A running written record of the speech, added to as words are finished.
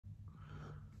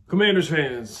Commanders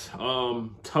fans,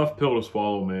 tough pill to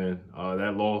swallow, man.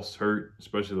 That loss hurt,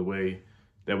 especially the way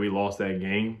that we lost that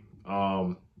game.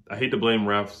 I hate to blame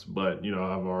refs, but, you know,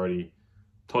 I've already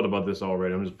talked about this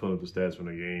already. I'm just pulling up the stats from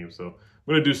the game. So I'm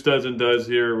going to do studs and duds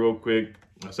here real quick.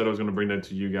 I said I was going to bring that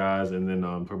to you guys and then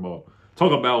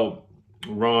talk about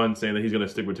Ron saying that he's going to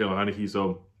stick with Taylor Heinicke.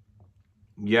 So,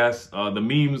 yes, the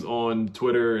memes on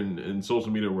Twitter and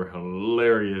social media were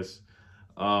hilarious.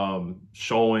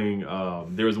 Showing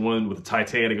there was one with the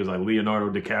Titanic. It was like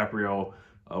Leonardo DiCaprio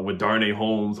with Darnay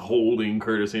Holmes holding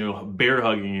Curtis, bear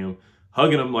hugging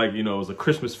him like, you know, it was a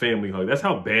Christmas family hug. That's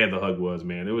how bad the hug was,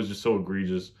 man. It was just so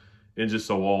egregious and just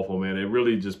so awful, man. It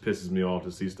really just pisses me off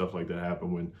to see stuff like that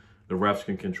happen when the refs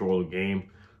can control a game,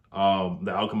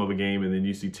 the outcome of a game, and then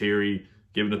you see Terry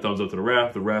giving a thumbs up to the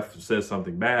ref. The ref says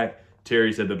something back.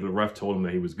 Terry said that the ref told him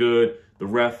that he was good. The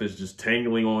ref is just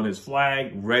tangling on his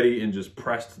flag, ready and just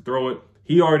pressed to throw it.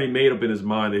 He already made up in his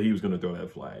mind that he was going to throw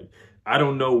that flag. I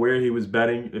don't know where he was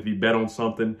betting, if he bet on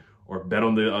something or bet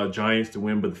on the Giants to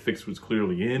win, but the fix was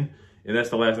clearly in. And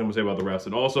that's the last thing I'm going to say about the refs.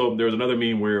 And also, there was another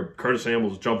meme where Curtis Samuel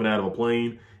was jumping out of a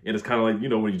plane, and it's kind of like, you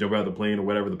know, when you jump out of the plane or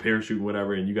whatever, the parachute and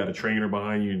whatever, and you got a trainer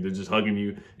behind you, and they're just hugging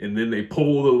you, and then they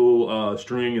pull the little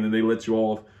string, and then they let you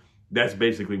off. That's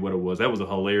basically what it was. That was a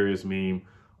hilarious meme.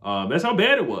 That's how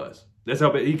bad it was. That's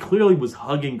how bad. He clearly was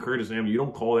hugging Curtis Samuel. You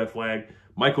don't call that flag.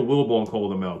 Michael Wilbon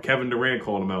called him out. Kevin Durant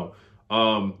called him out.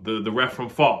 The ref from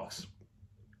Fox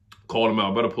called him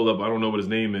out. Better pull up. I don't know what his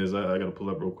name is. I got to pull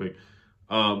up real quick.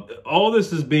 All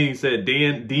this is being said.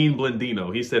 Dean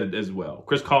Blandino, he said it as well.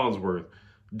 Chris Collinsworth,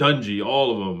 Dungy,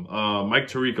 all of them. Mike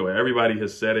Tirico, everybody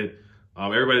has said it.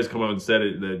 Everybody's come out and said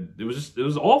it. That it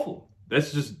was awful.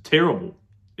 That's just terrible.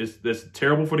 That's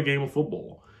terrible for the game of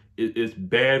football. It's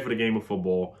bad for the game of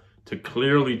football to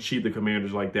clearly cheat the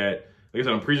Commanders like that. Like I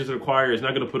said, I'm preaching to the choir. It's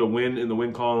not going to put a win in the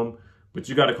win column, but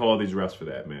you got to call these refs for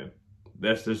that, man.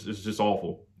 It's just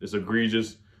awful. It's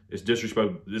egregious. It's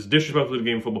disrespectful. It's disrespectful to the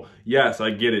game of football. Yes, I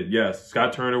get it. Yes,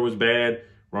 Scott Turner was bad.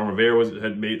 Ron Rivera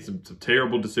had made some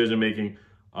terrible decision making.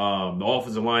 The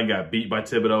offensive line got beat by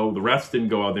Thibodeau. The refs didn't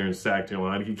go out there and sack Taylor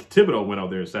Heinicke. Thibodeau went out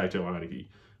there and sacked Taylor Heinicke.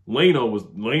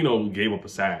 Leno gave up a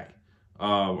sack.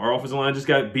 Our offensive line just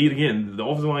got beat again. The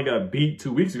offensive line got beat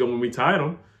 2 weeks ago when we tied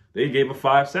them. They gave up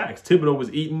 5 sacks. Thibodeau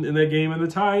was eaten in that game in the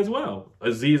tie as well.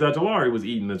 Azeez Ojulari was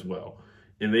eaten as well.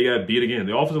 And they got beat again.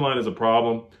 The offensive line is a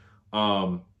problem.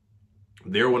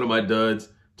 They're one of my duds.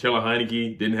 Taylor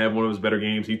Heinicke didn't have one of his better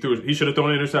games. He should have thrown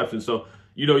an interception. So,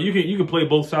 you know, you can play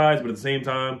both sides, but at the same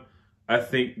time, I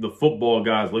think the football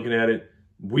guys looking at it,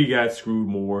 we got screwed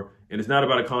more. And it's not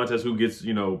about a contest who gets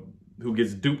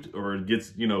duped or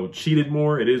gets, cheated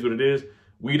more. It is what it is.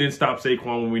 We didn't stop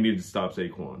Saquon when we needed to stop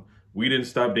Saquon. We didn't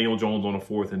stop Daniel Jones on a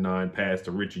 4th and 9 pass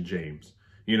to Richie James.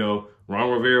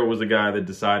 Ron Rivera was the guy that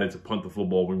decided to punt the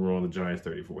football when we were on the Giants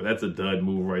 34. That's a dud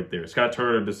move right there. Scott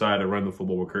Turner decided to run the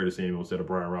football with Curtis Samuel instead of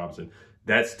Brian Robinson.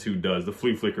 That's 2 duds. The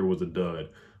flea flicker was a dud.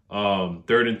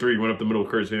 3rd and 3, went up the middle of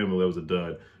Curtis Samuel. That was a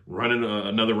dud. Running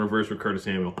another reverse with Curtis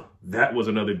Samuel. That was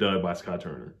another dud by Scott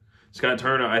Turner. Scott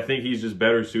Turner, I think he's just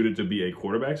better suited to be a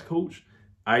quarterback's coach.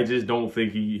 I just don't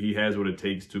think he has what it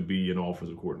takes to be an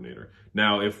offensive coordinator.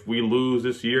 Now, if we lose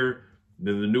this year,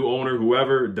 then the new owner,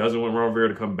 whoever, doesn't want Ron Rivera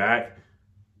to come back,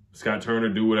 Scott Turner,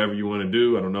 do whatever you want to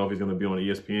do. I don't know if he's going to be on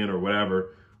ESPN or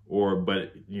whatever,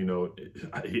 but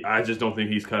I just don't think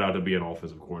he's cut out to be an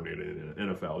offensive coordinator in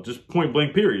the NFL. Just point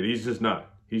blank, period. He's just not.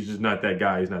 He's just not that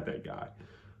guy. He's not that guy.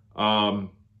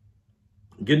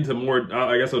 Getting to more,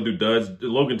 I guess I'll do duds.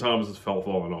 Logan Thomas is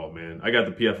falling off, man. I got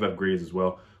the PFF grades as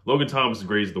well. Logan Thomas'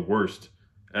 grades is the worst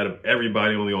out of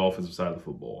everybody on the offensive side of the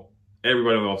football.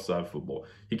 Everybody on the offensive side of football.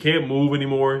 He can't move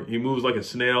anymore. He moves like a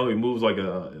snail. He moves like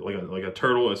a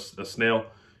turtle, a snail.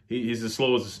 He's as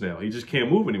slow as a snail. He just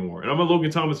can't move anymore. And I'm a Logan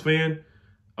Thomas fan.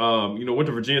 Went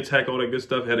to Virginia Tech, all that good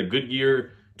stuff. Had a good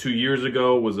year 2 years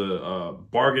ago. Was a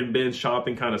bargain bin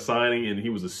shopping kind of signing, and he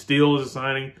was a steal as a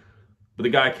signing. But the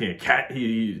guy can't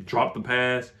he dropped the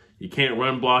pass. He can't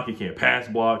run block. He can't pass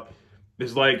block.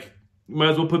 It's like, you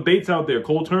might as well put Bates out there.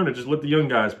 Cole Turner, just let the young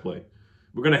guys play.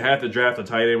 We're going to have to draft a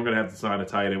tight end. We're going to have to sign a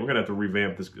tight end. We're going to have to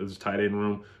revamp this tight end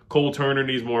room. Cole Turner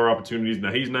needs more opportunities.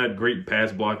 Now, he's not great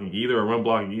pass blocking either or run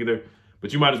blocking either,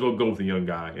 but you might as well go with the young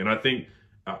guy. And I think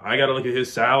I got to look at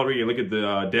his salary and look at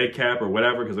the dead cap or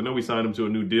whatever, because I know we signed him to a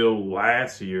new deal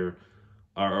last year,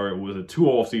 or it was 2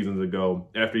 off seasons ago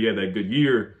after he had that good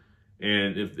year.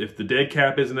 And if the dead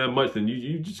cap isn't that much, then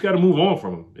you just got to move on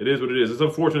from him. It is what it is. It's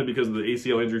unfortunate because of the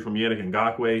ACL injury from Yannick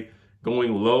Ngakoue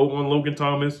going low on Logan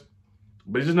Thomas.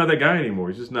 But he's just not that guy anymore.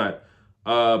 He's just not.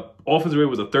 Offensive rate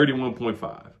was a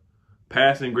 31.5.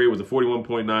 Passing grade was a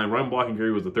 41.9. Run blocking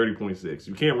grade was a 30.6.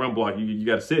 You can't run block. You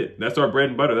got to sit. That's our bread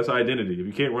and butter. That's our identity. If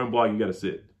you can't run block, you got to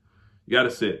sit. You got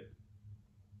to sit.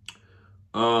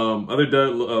 Other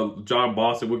than John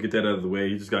Boston, we'll get that out of the way.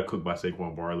 He just got cooked by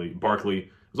Saquon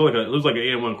Barkley. It was like an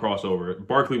and 1 crossover.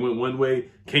 Barkley went one way,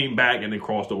 came back, and then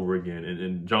crossed over again.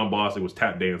 And John Boston was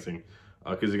tap dancing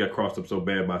because he got crossed up so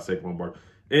bad by Saquon Barkley.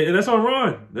 And that's on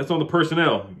Ron. That's on the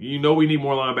personnel. You know we need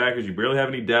more linebackers. You barely have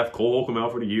any depth. Cole Holcomb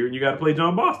out for the year, and you got to play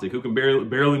John Boston, who can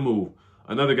barely move.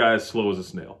 Another guy as slow as a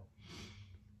snail.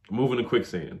 Moving to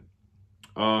quicksand.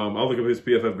 I'll look at his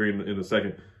PFF grade in a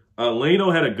second.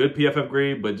 Leno had a good PFF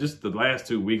grade, but just the last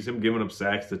 2 weeks, him giving up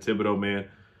sacks to Thibodeau, man.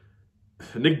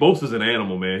 Nick Bosa's an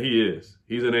animal, man. He is.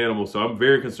 He's an animal, so I'm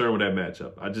very concerned with that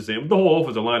matchup. I just say the whole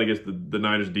offensive line against the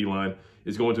Niners D-line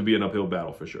is going to be an uphill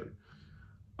battle for sure.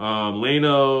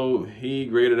 Leno, he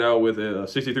graded out with a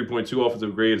 63.2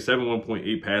 offensive grade, a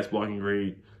 71.8 pass blocking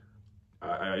grade.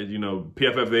 You know,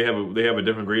 PFF, they have a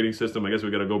different grading system. I guess we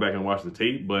got to go back and watch the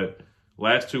tape, but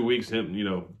last 2 weeks,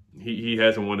 he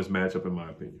hasn't won this matchup in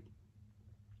my opinion.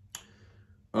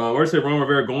 Or say Ron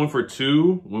Rivera going for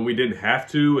 2 when we didn't have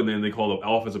to, and then they called an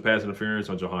offensive pass interference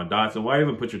on Jahan Dotson. Why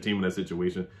even put your team in that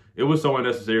situation? It was so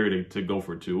unnecessary to go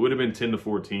for 2. It would have been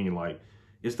 10-14. Like,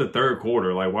 it's the third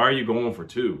quarter. Like, why are you going for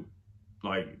 2?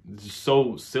 Like, it's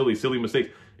so silly mistakes.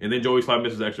 And then Joey Slye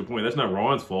misses the extra point. That's not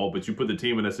Ron's fault, but you put the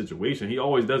team in that situation. He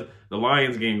always does. The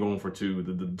Lions game going for 2.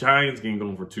 The Giants game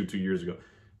going for 2 years ago.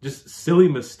 Just silly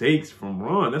mistakes from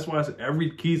Ron. That's why I said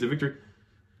every key to victory.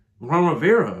 Ron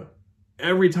Rivera.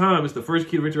 Every time, it's the first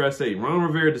key to victory I say. Ron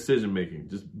Rivera decision-making.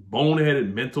 Just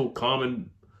boneheaded, mental,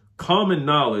 common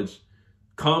knowledge,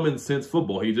 common sense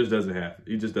football. He just doesn't have it.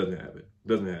 He just doesn't have it.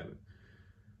 Doesn't have it.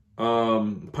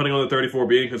 Punting on the 34,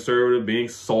 being conservative, being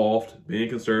soft, being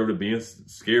conservative, being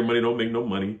scared money don't make no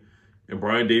money. And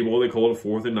Brian Daboll, they called it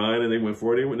 4th and 9, and they went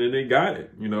for it, and they got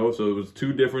it. You know, so it was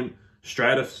 2 different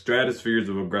stratospheres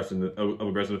of aggression.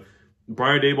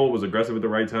 Brian Daboll was aggressive at the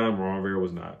right time. Ron Rivera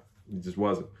was not. He just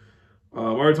wasn't. I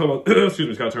already talked about, excuse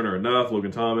me, Scott Turner enough.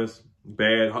 Logan Thomas,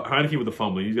 bad. Heinicke with the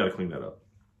fumbling. He's got to clean that up.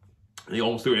 And he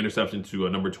almost threw an interception to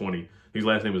number 20. His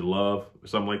last name is Love or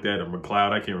something like that, or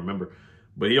McLeod. I can't remember.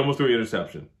 But he almost threw an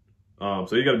interception. So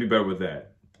you got to be better with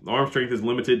that. The arm strength is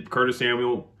limited. Curtis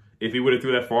Samuel, if he would have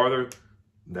threw that farther,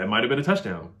 that might have been a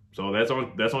touchdown. So that's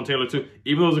on Taylor too.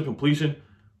 Even though it's a completion,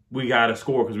 we got to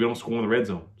score because we don't score in the red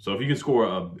zone. So if you can score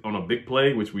on a big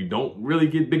play, which we don't really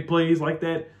get big plays like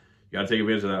that, you got to take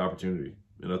advantage of that opportunity.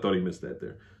 And I thought he missed that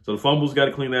there. So the fumbles got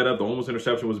to clean that up. The almost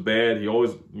interception was bad. He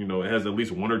always, has at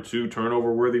least 1 or 2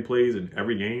 turnover-worthy plays in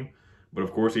every game. But,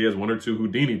 of course, he has 1 or 2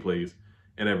 Houdini plays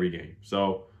in every game.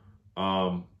 So,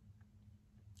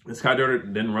 Scott Turner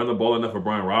didn't run the ball enough for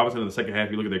Brian Robinson in the second half.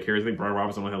 You look at their carries. I think Brian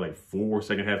Robinson only had like 4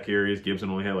 second-half carries. Gibson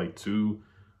only had like 2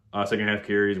 second-half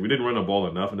carries. We didn't run the ball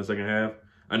enough in the second half.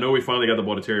 I know we finally got the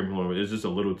ball to Terry McLaurin. It's just a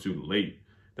little too late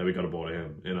that we got a ball to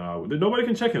him. And nobody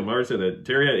can check him. I already said that.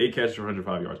 Terry had 8 catches for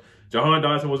 105 yards. Jahan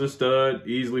Dotson was a stud.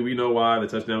 Easily, we know why. The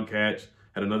touchdown catch.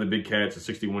 Had another big catch, a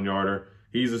 61-yarder.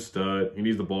 He's a stud. He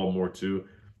needs the ball more, too.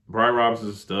 Brian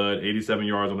Robinson's a stud. 87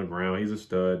 yards on the ground. He's a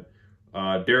stud.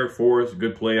 Derek Forrest,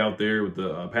 good play out there with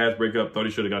the pass breakup. Thought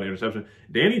he should have got an interception.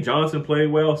 Danny Johnson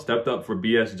played well. Stepped up for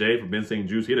BSJ, for Ben St.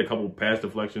 Juice. He had a couple pass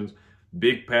deflections.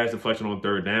 Big pass deflection on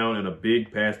 3rd down and a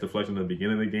big pass deflection at the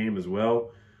beginning of the game as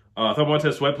well. I thought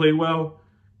Montez Sweat played well.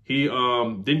 He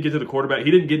didn't get to the quarterback.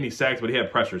 He didn't get any sacks, but he had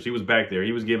pressures. He was back there.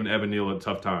 He was giving Evan Neal a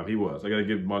tough time. He was. I got to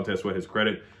give Montez Sweat his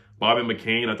credit. Bobby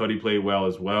McCain, I thought he played well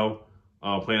as well.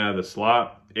 Playing out of the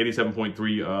slot, 87.3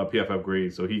 PFF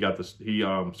grade. So he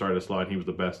started the slot. He was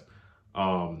the best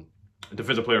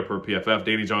defensive player per PFF.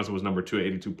 Danny Johnson was number 2 at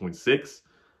 82.6.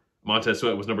 Montez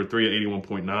Sweat was number 3 at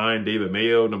 81.9. David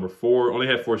Mayo, number 4. Only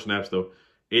had 4 snaps, though.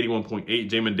 81.8.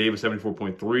 Jamin Davis,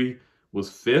 74.3. Was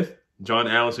 5th. John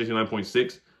Allen,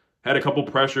 69.6. Had a couple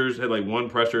pressures. Had like 1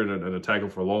 pressure and a tackle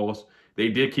for loss. They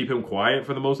did keep him quiet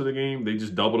for the most of the game. They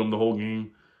just doubled him the whole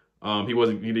game. He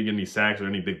didn't get any sacks or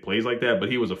any big plays like that, but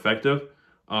he was effective.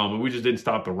 And we just didn't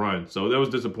stop the run. So that was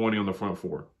disappointing on the front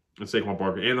 4. And Saquon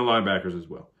Barker and the linebackers as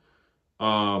well.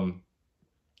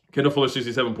 Kendall Fuller,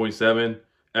 67.7.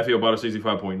 Effie Obata,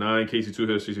 65.9. Casey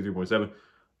Toohill, 63.7.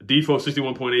 Defoe,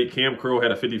 61.8. Cam Curl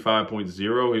had a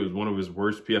 55.0. He was one of his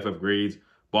worst PFF grades.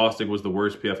 Bostic was the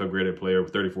worst PFF graded player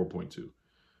with 34.2.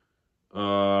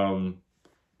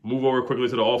 Move over quickly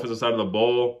to the offensive side of the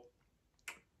ball.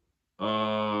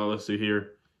 Let's see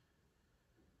here.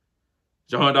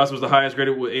 Jahan Dotson was the highest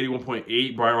graded with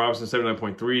 81.8. Brian Robinson,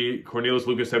 79.3. Cornelius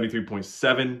Lucas,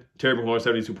 73.7. Terry McLaurin,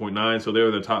 72.9. So they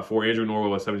were the top 4. Andrew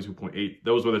Norwell at 72.8.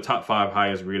 Those were the top 5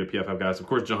 highest graded PFF guys. Of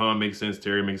course, Jahan makes sense.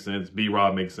 Terry makes sense.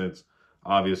 B-Rob makes sense,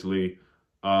 obviously.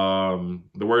 The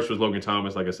worst was Logan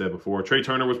Thomas, like I said before. Trey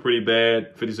Turner was pretty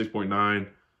bad, 56.9.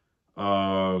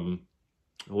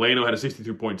 Leno had a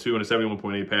 63.2 and a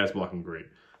 71.8 pass blocking grade.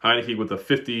 Heinicke with a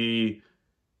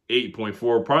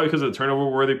 58.4, probably because of the turnover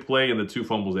where they play and the 2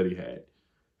 fumbles that he had.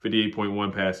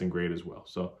 58.1 passing grade as well.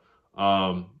 So,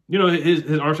 you know,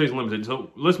 his arm strength is limited.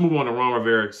 So let's move on to Ron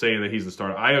Rivera saying that he's the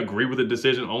starter. I agree with the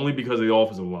decision only because of the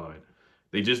offensive line.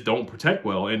 They just don't protect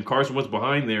well. And Carson Wentz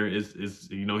behind there is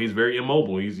you know, he's very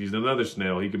immobile. He's another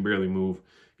snail. He can barely move.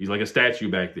 He's like a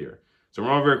statue back there. So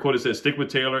Ron Rivera quoted says, stick with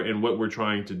Taylor and what we're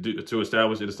trying to do to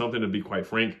establish. It is something, to be quite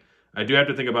frank. I do have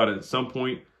to think about it at some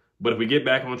point. But if we get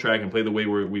back on track and play the way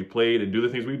we've played and do the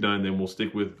things we've done, then we'll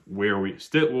stick with where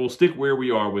we'll stick where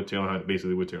we are with Taylor,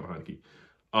 basically with Taylor Heinicke.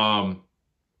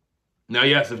 Now,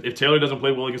 yes, if Taylor doesn't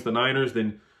play well against the Niners,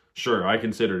 then sure, I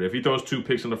consider it. If he throws 2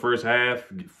 picks in the first half,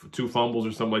 2 fumbles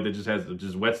or something like that,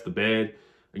 just wets the bed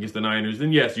against the Niners,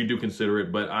 then yes, you do consider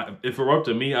it. But if it were up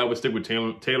to me, I would stick with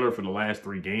Taylor for the last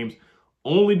 3 games,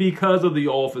 only because of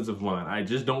the offensive line. I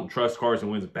just don't trust Carson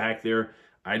Wentz back there.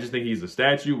 I just think he's a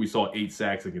statue. We saw 8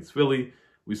 sacks against Philly.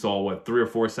 We saw, 3 or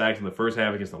 4 sacks in the first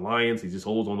half against the Lions. He just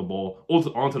holds on the ball,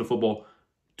 onto the football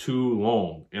too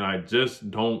long. And I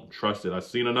just don't trust it. I've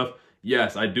seen enough.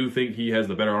 Yes, I do think he has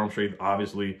the better arm strength.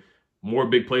 Obviously, more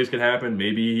big plays could happen.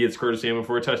 Maybe he hits Curtis Samuel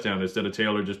for a touchdown instead of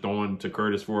Taylor just throwing to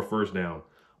Curtis for a first down.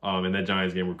 In that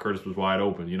Giants game where Curtis was wide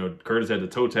open. You know, Curtis had the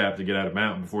toe tap to get out of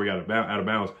bounds before he got out of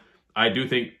bounds. I do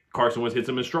think Carson Wentz hits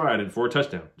him in stride for a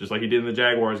touchdown, just like he did in the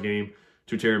Jaguars game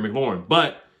to Terry McLaurin.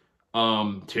 But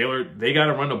Taylor, they got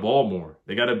to run the ball more.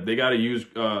 They got to use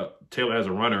Taylor as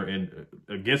a runner. And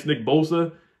against Nick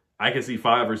Bosa, I can see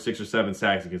 5 or 6 or 7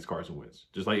 sacks against Carson Wentz,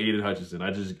 just like Aiden Hutchinson.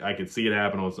 I could see it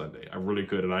happen on Sunday. I really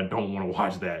could, and I don't want to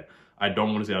watch that. I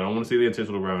don't want to see. I don't want to see the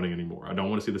intentional grounding anymore. I don't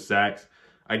want to see the sacks.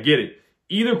 I get it.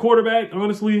 Either quarterback,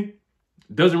 honestly,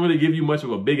 doesn't really give you much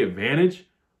of a big advantage,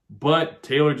 but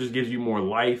Taylor just gives you more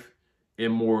life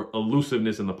and more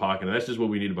elusiveness in the pocket. And that's just what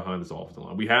we need behind this offensive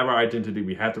line. We have our identity.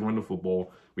 We have to run the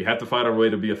football. We have to find our way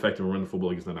to be effective and run the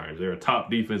football against the Niners. They're a top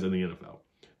defense in the NFL.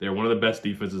 They're one of the best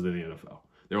defenses in the NFL.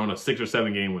 They're on a 6 or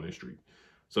 7 game winning streak.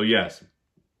 So yes,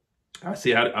 I would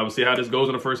see how this goes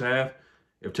in the first half.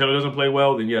 If Taylor doesn't play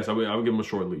well, then yes, I would give him a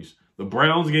short leash. The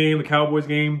Browns game, the Cowboys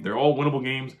game, they're all winnable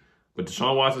games. But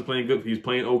Deshaun Watson's playing good. He's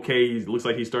playing okay. He looks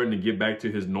like he's starting to get back to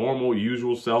his normal,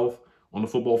 usual self on the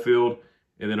football field.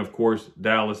 And then, of course,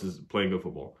 Dallas is playing good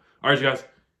football. All right, you guys.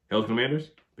 Hail to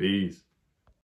Commanders. Peace.